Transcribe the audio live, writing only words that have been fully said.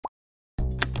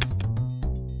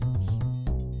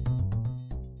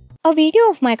A video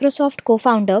of Microsoft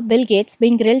co-founder Bill Gates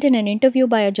being grilled in an interview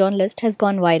by a journalist has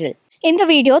gone viral. In the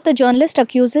video, the journalist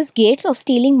accuses Gates of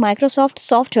stealing Microsoft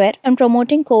software and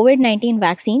promoting COVID-19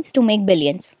 vaccines to make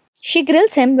billions. She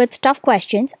grills him with tough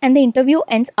questions, and the interview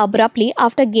ends abruptly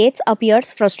after Gates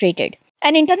appears frustrated.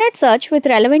 An internet search with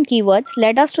relevant keywords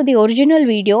led us to the original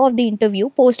video of the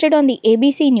interview posted on the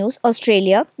ABC News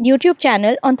Australia YouTube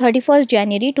channel on 31st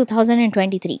January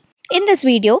 2023. In this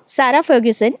video, Sarah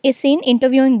Ferguson is seen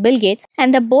interviewing Bill Gates,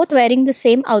 and they're both wearing the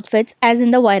same outfits as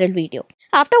in the viral video.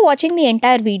 After watching the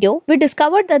entire video, we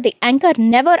discovered that the anchor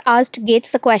never asked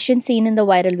Gates the question seen in the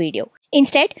viral video.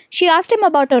 Instead, she asked him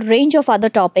about a range of other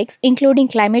topics, including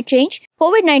climate change,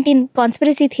 COVID-19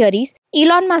 conspiracy theories,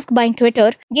 Elon Musk buying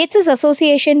Twitter, Gates'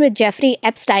 association with Jeffrey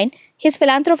Epstein, his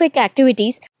philanthropic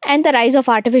activities, and the rise of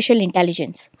artificial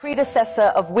intelligence.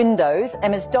 Predecessor of Windows,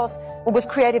 MS-DOS, was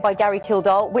created by Gary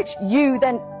Kildall, which you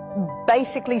then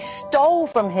basically stole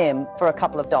from him for a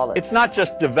couple of dollars. It's not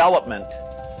just development.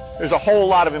 There's a whole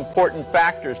lot of important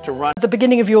factors to run. At the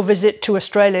beginning of your visit to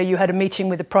Australia, you had a meeting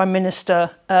with the Prime Minister,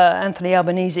 Anthony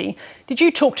Albanese. Did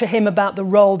you talk to him about the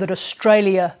role that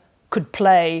Australia could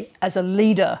play as a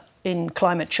leader in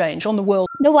climate change on the world?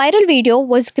 The viral video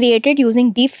was created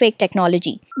using deepfake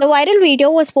technology. The viral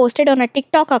video was posted on a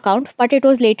TikTok account, but it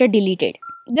was later deleted.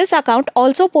 This account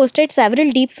also posted several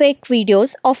deepfake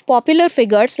videos of popular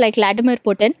figures like Vladimir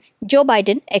Putin, Joe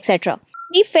Biden, etc.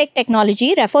 Deepfake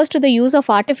technology refers to the use of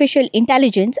artificial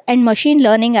intelligence and machine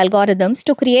learning algorithms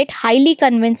to create highly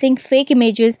convincing fake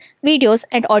images, videos,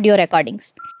 and audio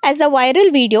recordings. As the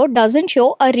viral video doesn't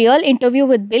show a real interview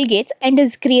with Bill Gates and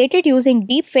is created using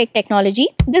deepfake technology,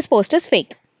 this post is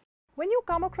fake. When you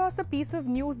come across a piece of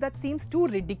news that seems too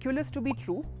ridiculous to be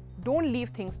true, don't leave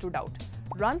things to doubt.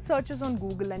 Run searches on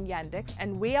Google and Yandex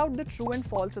and weigh out the true and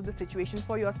false of the situation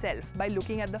for yourself by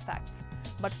looking at the facts.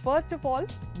 But first of all,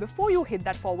 before you hit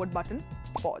that forward button,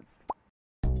 pause.